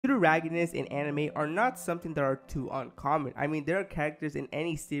Deuteragonists in anime are not something that are too uncommon. I mean, there are characters in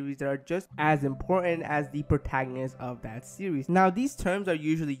any series that are just as important as the protagonist of that series. Now, these terms are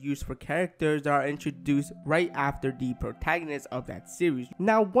usually used for characters that are introduced right after the protagonist of that series.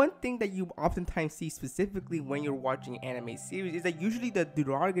 Now, one thing that you oftentimes see specifically when you're watching anime series is that usually the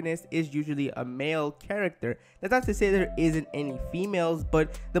Deuteragonist is usually a male character. That's not to say there isn't any females,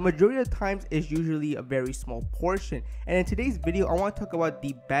 but the majority of the times is usually a very small portion. And in today's video, I want to talk about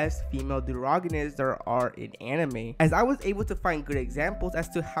the best female Deuteragonists there are in anime, as I was able to find good examples as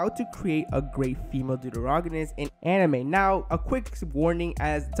to how to create a great female Deuteragonist in anime. Now, a quick warning,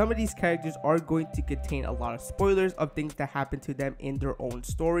 as some of these characters are going to contain a lot of spoilers of things that happen to them in their own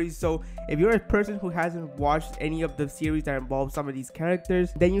stories. So if you're a person who hasn't watched any of the series that involve some of these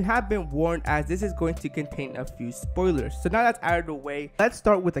characters, then you have been warned, as this is going to contain a few spoilers. So now that's out of the way, let's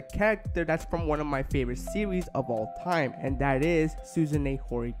start with a character that's from one of my favorite series of all time, and that is Suzune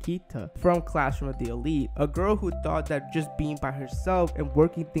Horikita from Classroom of the Elite, a girl who thought that just being by herself and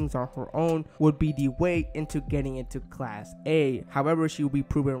working things on her own would be the way into getting into Class A. However, she will be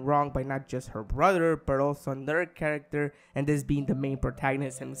proven wrong by not just her brother, but also another character, and this being the main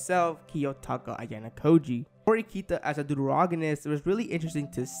protagonist himself, Kiyotaka Ayanokoji. Horikita as a Deuteragonist was really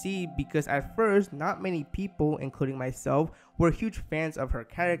interesting to see, because at first not many people, including myself, were huge fans of her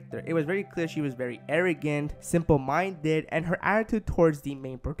character. It was very clear she was very arrogant, simple-minded, and her attitude towards the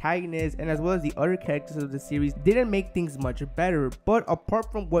main protagonist and as well as the other characters of the series didn't make things much better. But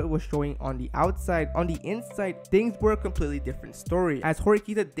apart from what was showing on the outside, on the inside, things were a completely different story, as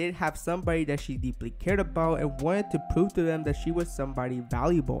Horikita did have somebody that she deeply cared about and wanted to prove to them that she was somebody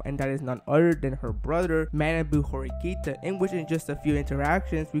valuable, and that is none other than her brother, Manabu Horikita, in which in just a few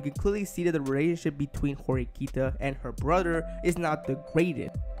interactions we can clearly see that the relationship between Horikita and her brother is not the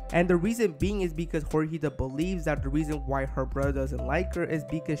greatest. And the reason being is because Horikita believes that the reason why her brother doesn't like her is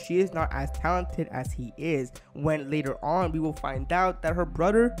because she is not as talented as he is, when later on we will find out that her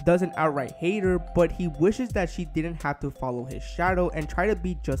brother doesn't outright hate her, but he wishes that she didn't have to follow his shadow and try to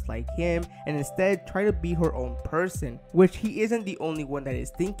be just like him, and instead try to be her own person. Which he isn't the only one that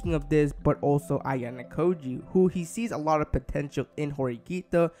is thinking of this, but also Ayanokoji, who he sees a lot of potential in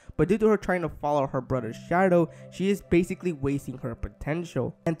Horikita, but due to her trying to follow her brother's shadow, she is basically wasting her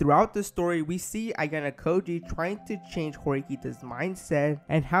potential. And throughout the story, we see Ayanokoji trying to change Horikita's mindset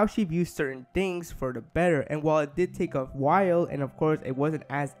and how she views certain things for the better. And while it did take a while, and of course it wasn't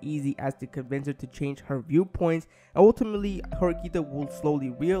as easy as to convince her to change her viewpoints, ultimately Horikita will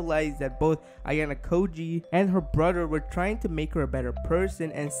slowly realize that both Ayanokoji and her brother were trying to make her a better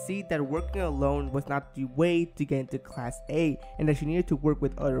person, and see that working alone was not the way to get into Class A, and that she needed to work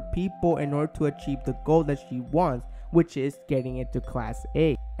with other people in order to achieve the goal that she wants, which is getting into Class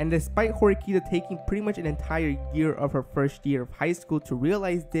A. And despite Horikita taking pretty much an entire year of her first year of high school to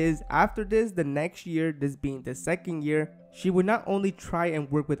realize this, after this, the next year, this being the second year, she would not only try and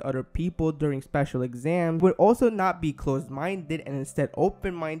work with other people during special exams, would also not be closed-minded and instead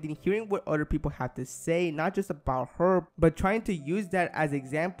open-minded, hearing what other people have to say, not just about her, but trying to use that as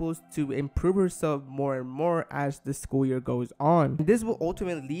examples to improve herself more and more as the school year goes on. And this will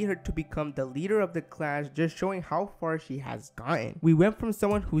ultimately lead her to become the leader of the class, just showing how far she has gotten. We went from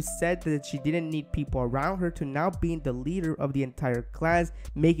someone who said that she didn't need people around her to now being the leader of the entire class,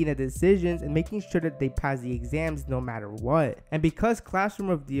 making the decisions and making sure that they pass the exams no matter what. And because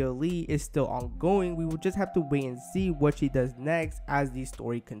Classroom of the Elite is still ongoing, we will just have to wait and see what she does next as the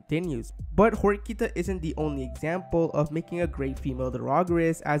story continues. But Horikita isn't the only example of making a great female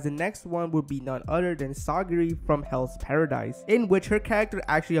Deuteragonist, as the next one would be none other than Sagiri from Hell's Paradise, in which her character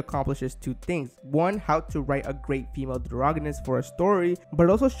actually accomplishes two things. One, how to write a great female Deuteragonist for a story, but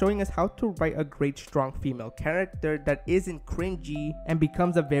also showing us how to write a great strong female character that isn't cringy and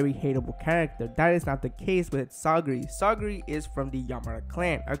becomes a very hateable character. That is not the case with Sagiri. Sagiri is from the Yamara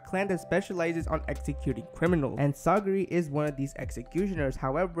clan, a clan that specializes on executing criminals, and Sagiri is one of these executioners.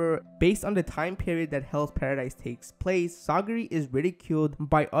 However, based on the time period that Hell's Paradise takes place, Sagiri is ridiculed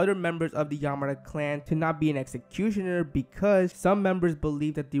by other members of the Yamara clan to not be an executioner, because some members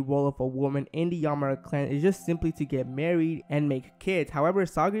believe that the role of a woman in the Yamara clan is just simply to get married and make kids. However,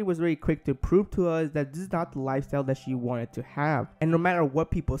 Sagiri was very quick to prove to us that this is not the lifestyle that she wanted to have, and no matter what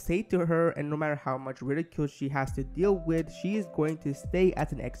people say to her and no matter how much ridicule she has to deal with, she is going to stay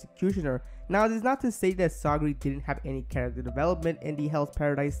as an executioner, Now, this is not to say that Sagri didn't have any character development in the Hell's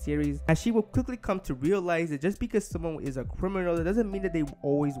Paradise series, as she will quickly come to realize that just because someone is a criminal, that doesn't mean that they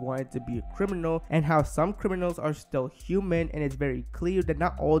always wanted to be a criminal, and how some criminals are still human, and it's very clear that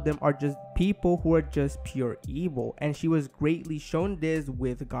not all of them are just people who are just pure evil. And she was greatly shown this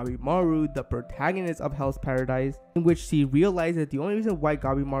with Gabimaru, the protagonist of Hell's Paradise, in which she realized that the only reason why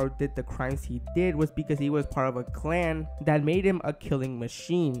Gabimaru did the crimes he did was because he was part of a clan that made him a killing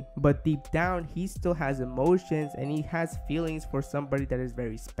machine. But deep down, he still has emotions and he has feelings for somebody that is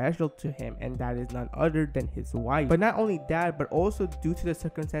very special to him, and that is none other than his wife. But not only that, but also due to the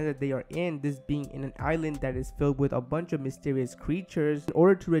circumstance that they are in, this being in an island that is filled with a bunch of mysterious creatures, in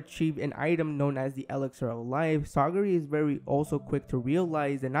order to retrieve an item known as the elixir of life, Sagari is very also quick to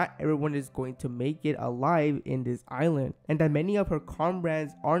realize that not everyone is going to make it alive in this island, and that many of her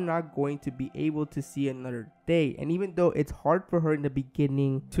comrades are not going to be able to see another day. And even though it's hard for her in the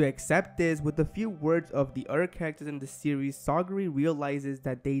beginning to accept this, with a few words of the other characters in the series, Sagari realizes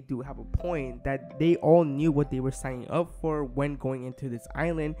that they do have a point, that they all knew what they were signing up for when going into this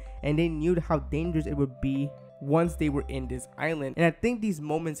island, and they knew how dangerous it would be once they were in this island. And I think these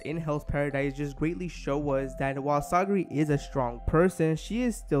moments in Hell's Paradise just greatly show us that while Sagari is a strong person, she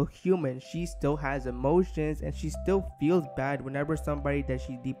is still human. She still has emotions, and she still feels bad whenever somebody that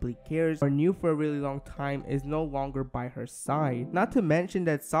she deeply cares or knew for a really long time is no longer by her side. Not to mention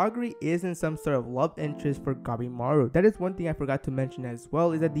that Sagari isn't some sort of love interest for Gabimaru. That is one thing I forgot to mention as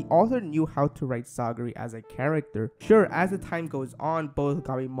well, is that the author knew how to write Sagari as a character. Sure, as the time goes on, both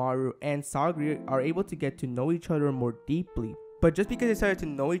Gabimaru and Sagari are able to get to know each other more deeply. But just because they started to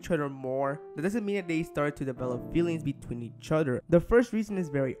know each other more, that doesn't mean that they started to develop feelings between each other. The first reason is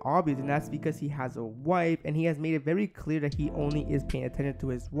very obvious, and that's because he has a wife, and he has made it very clear that he only is paying attention to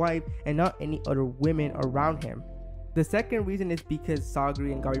his wife and not any other women around him. The second reason is because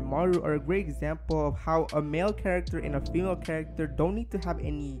Sagari and Gabimaru are a great example of how a male character and a female character don't need to have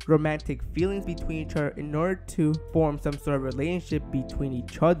any romantic feelings between each other in order to form some sort of relationship between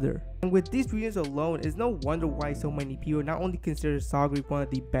each other. And with these reasons alone, it's no wonder why so many people not only consider Sagari one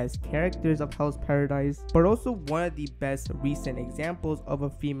of the best characters of Hell's Paradise, but also one of the best recent examples of a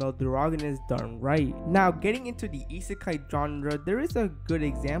female Deuteragonist done right. Now, getting into the isekai genre, there is a good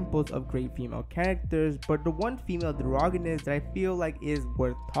examples of great female characters, but the one female Deuteragonist that I feel like is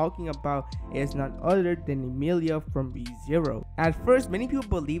worth talking about is none other than Emilia from Re:Zero. At first, many people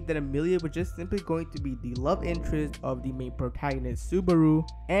believed that Emilia was just simply going to be the love interest of the main protagonist Subaru,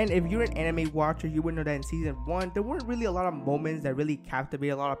 and if you're an anime watcher, you would know that in season 1 there weren't really a lot of moments that really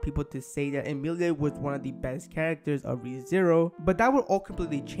captivated a lot of people to say that Emilia was one of the best characters of Re:Zero. But that would all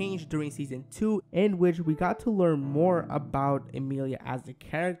completely change during season 2, in which we got to learn more about Emilia as a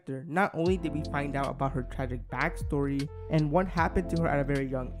character. Not only did we find out about her tragic backstory and what happened to her at a very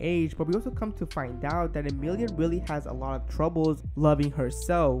young age, but we also come to find out that Emilia really has a lot of troubles loving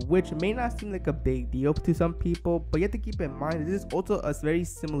herself, which may not seem like a big deal to some people, but you have to keep in mind that this is also a very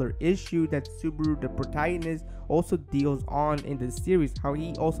similar issue that Subaru, the protagonist, also deals on in the series, how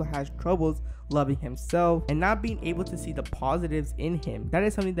he also has troubles loving himself and not being able to see the positives in him. That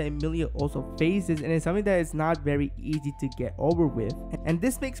is something that Emilia also faces, and it's something that is not very easy to get over with. And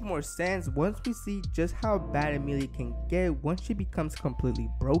this makes more sense once we see just how bad Emilia can get once she becomes completely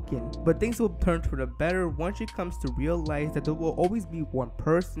broken. But things will turn for the better once she comes to realize that there will always be one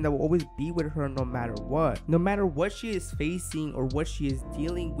person that will always be with her no matter what. No matter what she is facing or what she is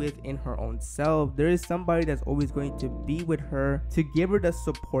dealing with in her own self, there is somebody that's always going to be with her to give her the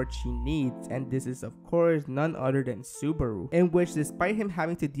support she needs. And this is of course none other than Subaru, in which despite him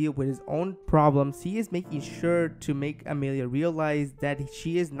having to deal with his own problems, he is making sure to make Emilia realize that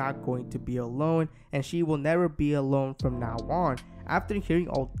she is not going to be alone, and she will never be alone from now on. After hearing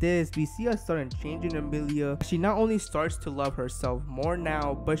all this, we see a sudden change in Emilia. She not only starts to love herself more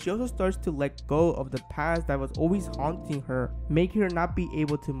now, but she also starts to let go of the past that was always haunting her, making her not be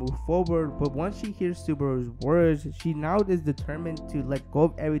able to move forward. But once she hears Subaru's words, she now is determined to let go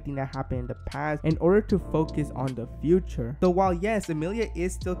of everything that happened in the past in order to focus on the future. So while yes, Emilia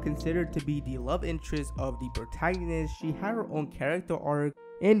is still considered to be the love interest of the protagonist, she had her own character arc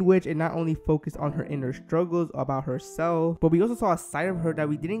in which it not only focused on her inner struggles about herself, but we also saw a side of her that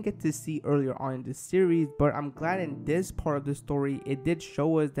we didn't get to see earlier on in the series. But I'm glad in this part of the story it did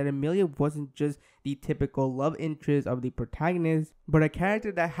show us that Emilia wasn't just the typical love interest of the protagonist, but a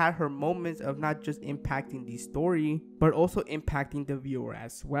character that had her moments of not just impacting the story, but also impacting the viewer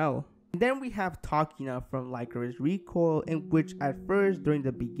as well. And then we have Takina from Lycoris Recoil, in which at first during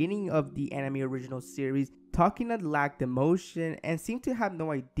the beginning of the anime original series, Takina lacked emotion and seemed to have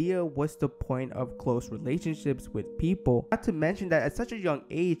no idea what's the point of close relationships with people. Not to mention that at such a young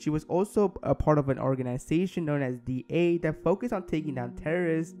age, she was also a part of an organization known as DA that focused on taking down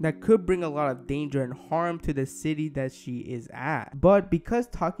terrorists that could bring a lot of danger and harm to the city that she is at. But because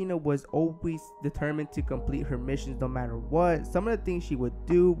Takina was always determined to complete her missions no matter what, some of the things she would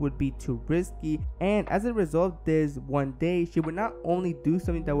do would be too risky, and as a result of this, one day she would not only do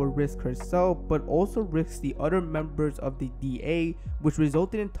something that would risk herself but also risk the other members of the DA, which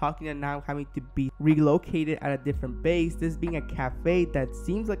resulted in Takina now having to be relocated at a different base, this being a cafe that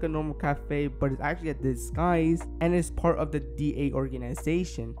seems like a normal cafe but is actually a disguise and is part of the DA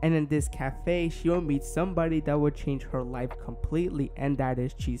organization. And in this cafe, she will meet somebody that would change her life completely, and that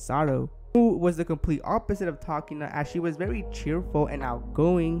is Chisato, who was the complete opposite of Takina, as she was very cheerful and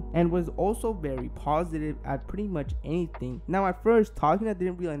outgoing and was also very positive at pretty much anything. Now at first, Takina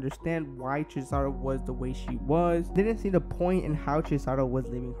didn't really understand why Chisato was the way she was, didn't see the point in how Chisato was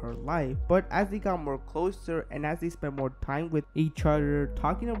living her life, but as they got more closer and as they spent more time with each other,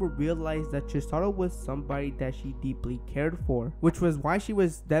 Takina would realize that Chisato was somebody that she deeply cared for, which was why she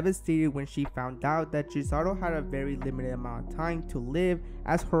was devastated when she found out that Chisato had a very limited amount of time to live,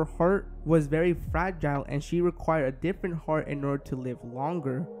 as her heart was very fragile and she required a different heart in order to live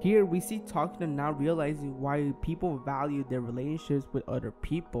longer. Here we see Takina now realizing why people value their relationships with other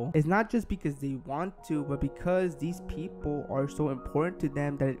people. It's not just because they want to, but because these people are so important to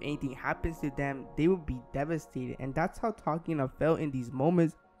them that if anything happens to them, they will be devastated. And that's how Takina felt in these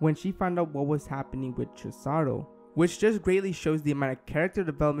moments when she found out what was happening with Chisato, which just greatly shows the amount of character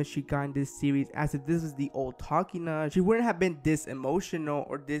development she got in this series, as if this was the old Takina, she wouldn't have been this emotional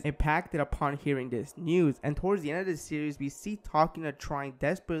or this impacted upon hearing this news. And towards the end of the series, we see Takina trying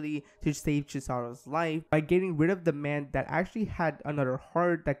desperately to save Chisato's life by getting rid of the man that actually had another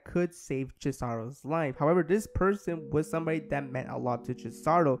heart that could save Chisato's life. However, this person was somebody that meant a lot to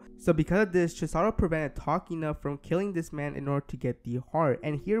Chisato, so because of this, Chisato prevented Takina from killing this man in order to get the heart.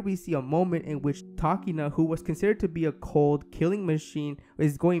 And here we see a moment in which Takina, who was considered to be a cold killing machine,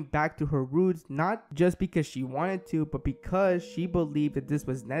 is going back to her roots, not just because she wanted to, but because she believed that this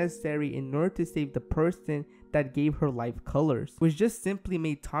was necessary in order to save the person that gave her life colors, which just simply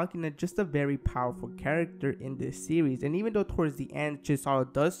made Takina just a very powerful character in this series. And even though towards the end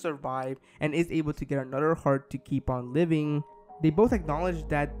Chisato does survive and is able to get another heart to keep on living, they both acknowledge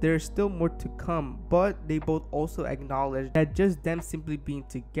that there's still more to come, but they both also acknowledge that just them simply being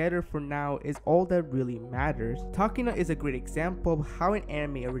together for now is all that really matters. Takina is a great example of how an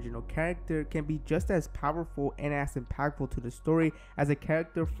anime original character can be just as powerful and as impactful to the story as a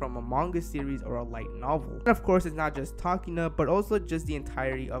character from a manga series or a light novel. And of course, it's not just Takina, but also just the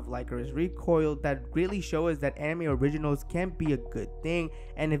entirety of Lycoris Recoil that really show us that anime originals can be a good thing,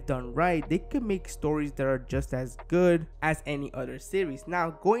 and if done right, they could make stories that are just as good as any other series.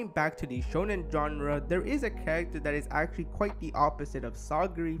 Now, going back to the shonen genre, there is a character that is actually quite the opposite of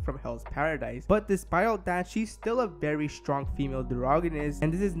Sagiri from Hell's Paradise, but despite all that, she's still a very strong female Deuteragonist,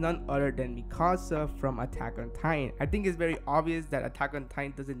 and this is none other than Mikasa from Attack on Titan. I think it's very obvious that Attack on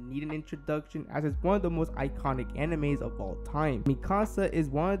Titan doesn't need an introduction, as it's one of the most iconic animes of all time. Mikasa is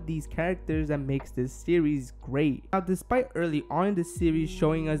one of these characters that makes this series great. Now, despite early on in the series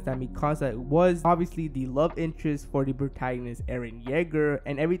showing us that Mikasa was obviously the love interest for the protagonist Eren Yeager,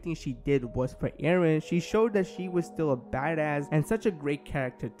 and everything she did was for Eren, she showed that she was still a badass and such a great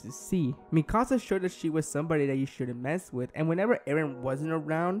character to see. Mikasa showed that she was somebody that you shouldn't mess with, and whenever Eren wasn't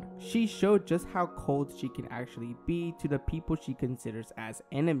around, she showed just how cold she can actually be to the people she considers as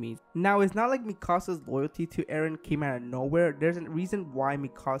enemies. Now, it's not like Mikasa's loyalty to Eren came out of nowhere. There's a reason why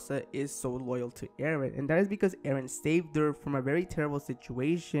Mikasa is so loyal to Eren, and that is because Eren saved her from a very terrible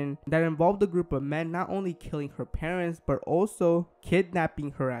situation that involved a group of men not only killing her parents but also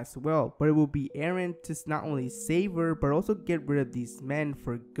kidnapping her as well. But it will be Eren to not only save her but also get rid of these men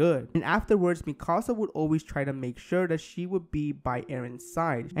for good. And afterwards, Mikasa would always try to make sure that she would be by Eren's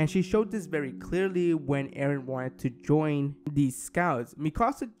side, and she showed this very clearly when Eren wanted to join these scouts.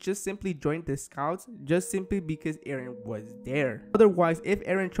 Mikasa just simply joined the scouts just simply because Eren was there. Otherwise, if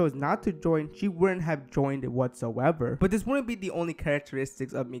Eren chose not to join, she wouldn't have joined whatsoever. But this wouldn't be the only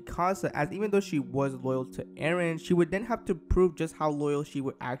characteristics of Mikasa, as even though she was loyal to Eren, she would then have to prove just how loyal she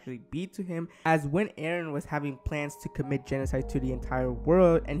would actually be to him, as when Eren was having plans to commit genocide to the entire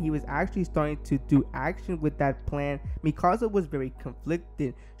world and he was actually starting to do action with that plan, Mikasa was very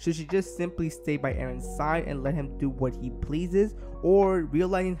conflicted. Should she just simply stay by Eren's side and let him do what he pleases, or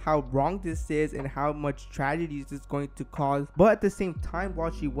realizing how wrong this is and how much tragedy this is going to cause? But at the same time,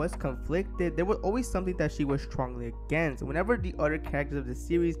 while she was conflicted, there was always something that she was strongly against. Whenever the other characters of the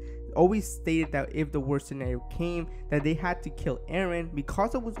series always stated that if the worst scenario came, that they had to kill Eren.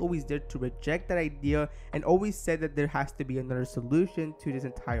 Mikasa was always there to reject that idea and always said that there has to be another solution to this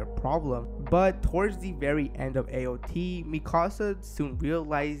entire problem. But towards the very end of AOT, Mikasa soon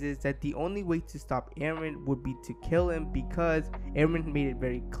realizes that the only way to stop Eren would be to kill him, because Eren made it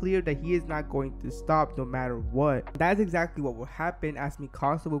very clear that he is not going to stop no matter what. That's exactly what will happen, as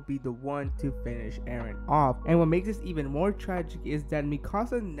Mikasa will be the one to finish Eren off. And what makes this even more tragic is that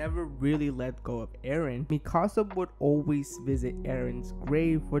Mikasa never really let go of Eren. Mikasa would always visit Eren's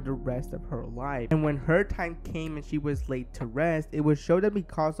grave for the rest of her life, and when her time came and she was laid to rest, it would show that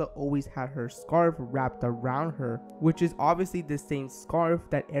Mikasa always had her scarf wrapped around her, which is obviously the same scarf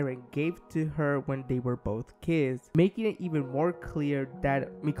that Eren gave to her when they were both kids, making it even more clear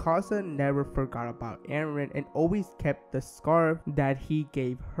that Mikasa never forgot about Eren and always kept the scarf that he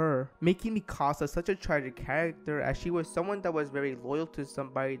gave her, making Mikasa such a tragic character, as she was someone that was very loyal to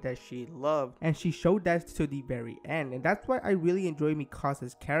somebody that she loved, and she showed that to the very end. And that's why I really enjoy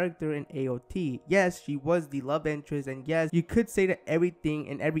Mikasa's character in AOT. Yes, she was the love interest, and yes, you could say that everything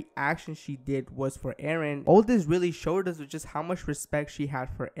and every action she did was for Eren. All this really showed us just how much respect she had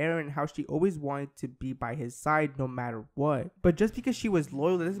for Eren, how she always wanted to be by his side no matter what. But just because she was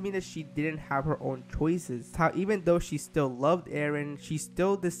loyal, that doesn't mean that she didn't have her own choices. How even though she still loved Eren, she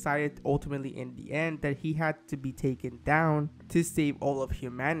still decided ultimately in the end that he had to be taken down to save all of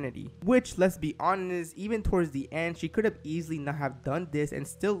humanity. Which, let's be honest, even towards the end, she could have easily not have done this and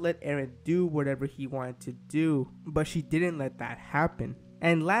still let Eren do whatever he wanted to do, but she didn't let that happen.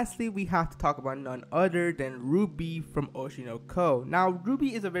 And lastly, we have to talk about none other than Ruby from Oshinoko. Now,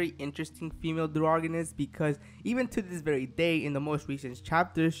 Ruby is a very interesting female Deuteragonist, because even to this very day, in the most recent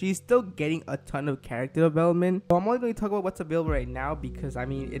chapter, she's still getting a ton of character development. So I'm only going to talk about what's available right now, because I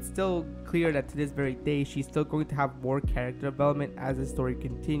mean, it's still clear that to this very day, she's still going to have more character development as the story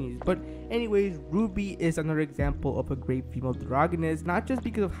continues. But anyways, Ruby is another example of a great female Deuteragonist, not just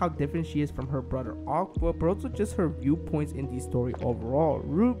because of how different she is from her brother Aqua, but also just her viewpoints in the story overall.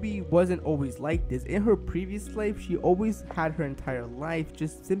 Ruby wasn't always like this. In her previous life, she always had her entire life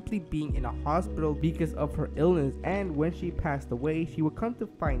just simply being in a hospital because of her illness, and when she passed away, she would come to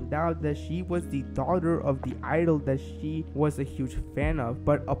find out that she was the daughter of the idol that she was a huge fan of.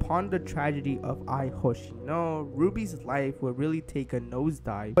 But upon the tragedy of Ai Hoshino, Ruby's life would really take a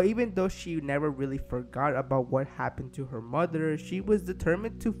nosedive. But even though she never really forgot about what happened to her mother, she was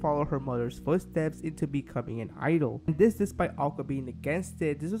determined to follow her mother's footsteps into becoming an idol. And this despite Aqua being against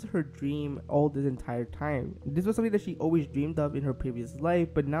it. This was her dream all this entire time. This was something that she always dreamed of in her previous life,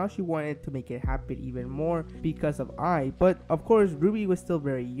 but now she wanted to make it happen even more because of Ai. But of course, Ruby was still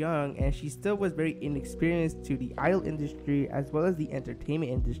very young, and she still was very inexperienced to the idol industry as well as the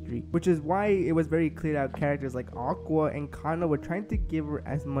entertainment industry, which is why it was very clear that characters like Aqua and Kana were trying to give her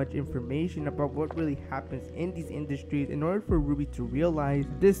as much information about what really happens in these industries in order for Ruby to realize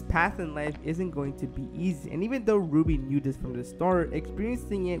this path in life isn't going to be easy. And even though Ruby knew this from the start,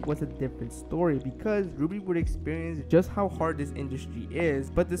 experiencing it was a different story, because Ruby would experience just how hard this industry is.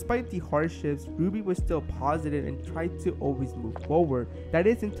 But despite the hardships, Ruby was still positive and tried to always move forward. That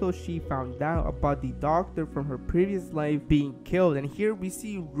is until she found out about the doctor from her previous life being killed. And here we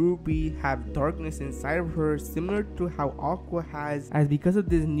see Ruby have darkness inside of her, similar to how Aqua has, as because of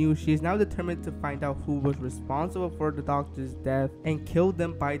this news, she is now determined to find out who was responsible for the doctor's death and kill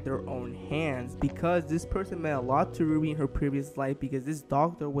them by their own hands, because this person meant a lot to Ruby in her previous life, because this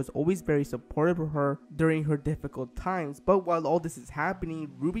doctor was always very supportive of her during her difficult times. But while all this is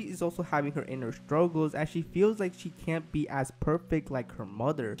happening, Ruby is also having her inner struggles, as she feels like she can't be as perfect like her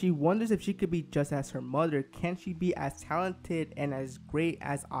mother. She wonders if she could be just as her mother. Can she be as talented and as great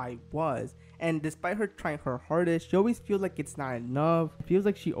as I was? And despite her trying her hardest, she always feels like it's not enough. It feels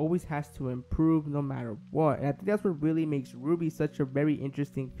like she always has to improve no matter what. And I think that's what really makes Ruby such a very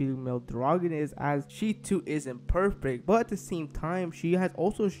interesting female Deuteragonist, as she too isn't perfect, but at the same time, she has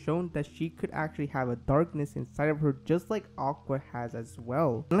also shown that she could actually have a darkness inside of her, just like Aqua has as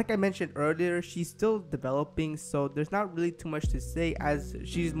well. And like I mentioned earlier, she's still developing, so there's not really too much to say, as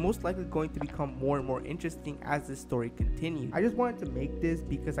she's most likely going to become more and more interesting as the story continues. I just wanted to make this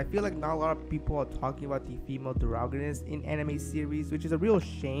because I feel like not a lot of people are talking about the female Deuteragonist in anime series, which is a real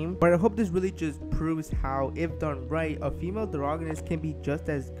shame. But I hope this really just proves how, if done right, a female Deuteragonist can be just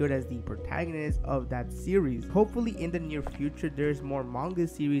as good as the protagonist of that series. Hopefully in the near future there's more manga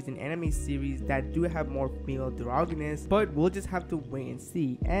series and anime series that do have more female Deuteragonists, but we'll just have to wait and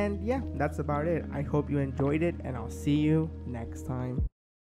see. And yeah, that's about it. I hope you enjoyed it, and I'll see you next time.